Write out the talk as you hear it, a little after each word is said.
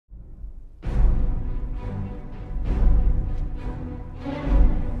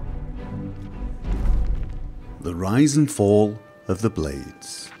The Rise and Fall of the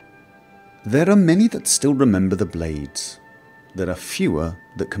Blades. There are many that still remember the Blades. There are fewer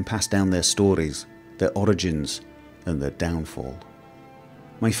that can pass down their stories, their origins, and their downfall.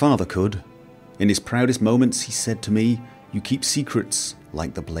 My father could. In his proudest moments he said to me, "You keep secrets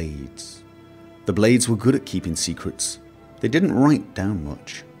like the Blades." The Blades were good at keeping secrets. They didn't write down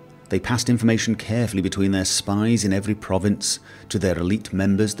much. They passed information carefully between their spies in every province to their elite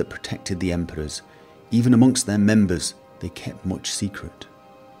members that protected the emperors. Even amongst their members, they kept much secret.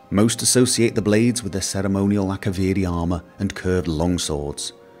 Most associate the Blades with their ceremonial Akaviri armour and curved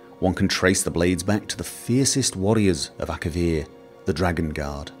longswords. One can trace the Blades back to the fiercest warriors of Akavir, the Dragon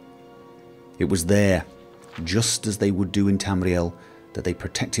Guard. It was there, just as they would do in Tamriel, that they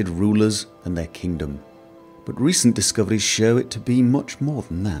protected rulers and their kingdom. But recent discoveries show it to be much more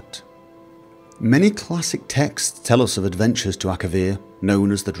than that. Many classic texts tell us of adventures to Akavir,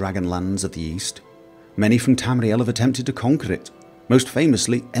 known as the Dragonlands of the East. Many from Tamriel have attempted to conquer it, most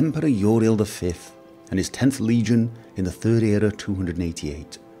famously Emperor Uriel V and his 10th Legion in the Third Era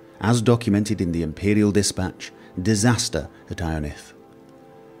 288, as documented in the Imperial Dispatch, Disaster at Ionith.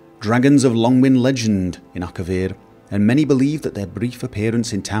 Dragons have long been legend in Akavir, and many believe that their brief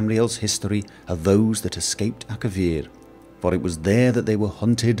appearance in Tamriel's history are those that escaped Akavir, for it was there that they were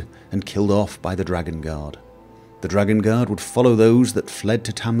hunted and killed off by the Dragon Guard. The Dragon Guard would follow those that fled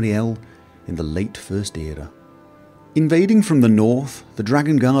to Tamriel in the late First Era. Invading from the north, the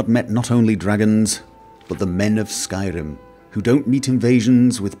Dragon Guard met not only dragons, but the men of Skyrim, who don't meet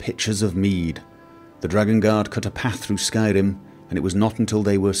invasions with pitchers of mead. The Dragon Guard cut a path through Skyrim, and it was not until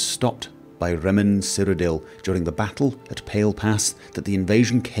they were stopped by Remen Cyrodiil during the battle at Pale Pass that the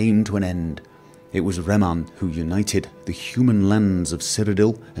invasion came to an end. It was Reman who united the human lands of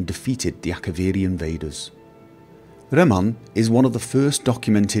Cyrodiil and defeated the Akaviri invaders. Reman is one of the first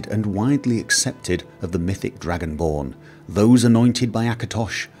documented and widely accepted of the mythic Dragonborn, those anointed by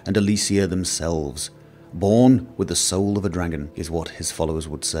Akatosh and Elysia themselves. Born with the soul of a dragon, is what his followers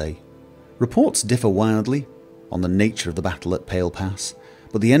would say. Reports differ wildly on the nature of the battle at Pale Pass,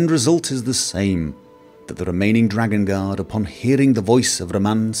 but the end result is the same, that the remaining Dragon Guard, upon hearing the voice of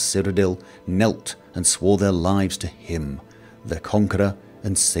Reman Cyrodiil, knelt and swore their lives to him, their conqueror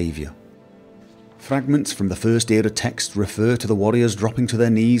and saviour. Fragments from the First Era text refer to the warriors dropping to their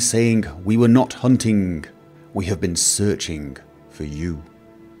knees saying, "We were not hunting, we have been searching for you."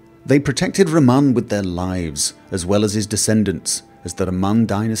 They protected Reman with their lives, as well as his descendants, as the Reman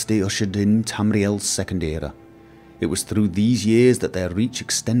dynasty ushered in Tamriel's Second Era. It was through these years that their reach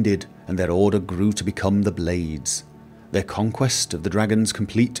extended and their order grew to become the Blades. Their conquest of the dragons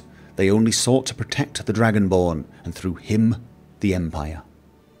complete, they only sought to protect the Dragonborn, and through him, the Empire.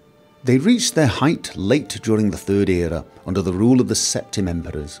 They reached their height late during the Third Era, under the rule of the Septim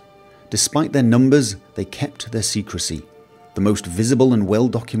Emperors. Despite their numbers, they kept their secrecy. The most visible and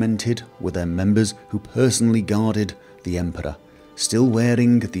well-documented were their members who personally guarded the Emperor, still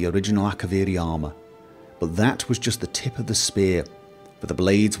wearing the original Akaviri armour. But that was just the tip of the spear, for the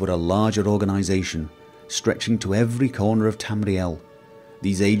Blades were a larger organisation, stretching to every corner of Tamriel.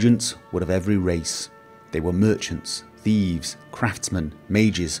 These agents were of every race. They were merchants, thieves, craftsmen,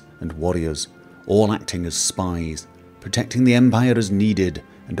 mages, and warriors, all acting as spies, protecting the Empire as needed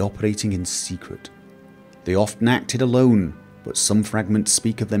and operating in secret. They often acted alone, but some fragments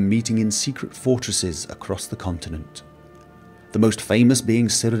speak of them meeting in secret fortresses across the continent. The most famous being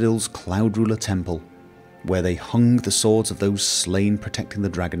Cyrodiil's Cloud Ruler Temple, where they hung the swords of those slain protecting the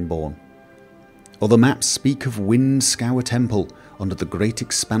Dragonborn. Other maps speak of Wind Scour Temple under the great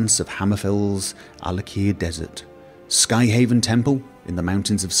expanse of Hammerfell's Alakir Desert, Skyhaven Temple in the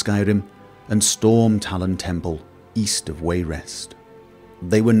mountains of Skyrim, and Storm Talon Temple east of Wayrest.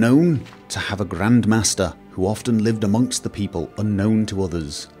 They were known to have a Grand Master who often lived amongst the people unknown to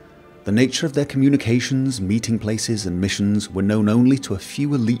others. The nature of their communications, meeting places and missions were known only to a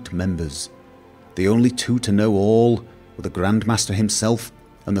few elite members. The only two to know all were the Grand Master himself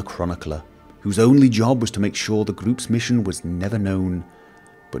and the Chronicler, whose only job was to make sure the group's mission was never known,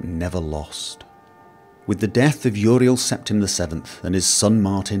 but never lost. With the death of Uriel Septim VII and his son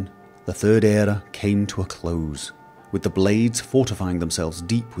Martin, the Third Era came to a close, with the Blades fortifying themselves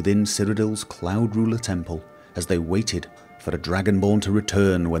deep within Cyrodiil's Cloud Ruler Temple as they waited for a Dragonborn to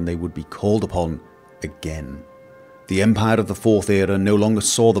return when they would be called upon again. The Empire of the Fourth Era no longer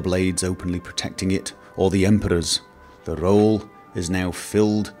saw the Blades openly protecting it, or the Emperors. The role is now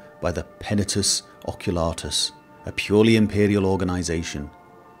filled by the Penitus Oculatus, a purely imperial organisation.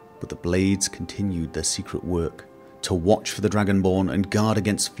 But the Blades continued their secret work, to watch for the Dragonborn and guard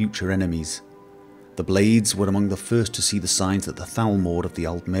against future enemies. The Blades were among the first to see the signs that the Thalmor of the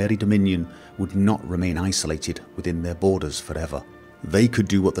Aldmeri Dominion would not remain isolated within their borders forever. They could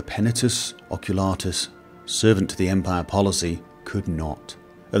do what the Penitus Oculatus, servant to the Empire policy, could not,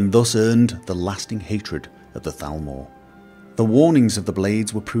 and thus earned the lasting hatred of the Thalmor. The warnings of the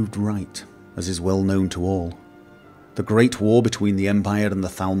Blades were proved right, as is well known to all. The Great War between the Empire and the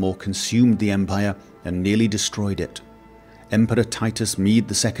Thalmor consumed the Empire and nearly destroyed it. Emperor Titus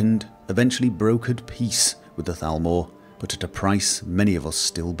Mede II eventually brokered peace with the Thalmor, but at a price many of us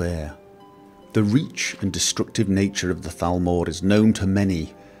still bear. The reach and destructive nature of the Thalmor is known to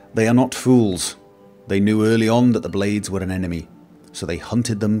many. They are not fools. They knew early on that the Blades were an enemy, so they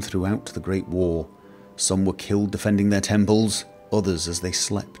hunted them throughout the Great War. Some were killed defending their temples, others as they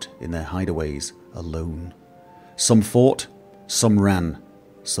slept in their hideaways alone. Some fought, some ran,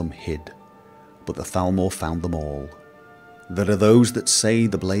 some hid, but the Thalmor found them all. There are those that say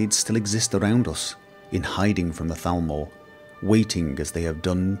the Blades still exist around us, in hiding from the Thalmor, waiting as they have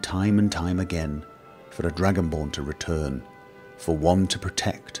done time and time again, for a Dragonborn to return, for one to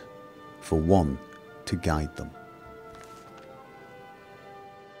protect, for one to guide them.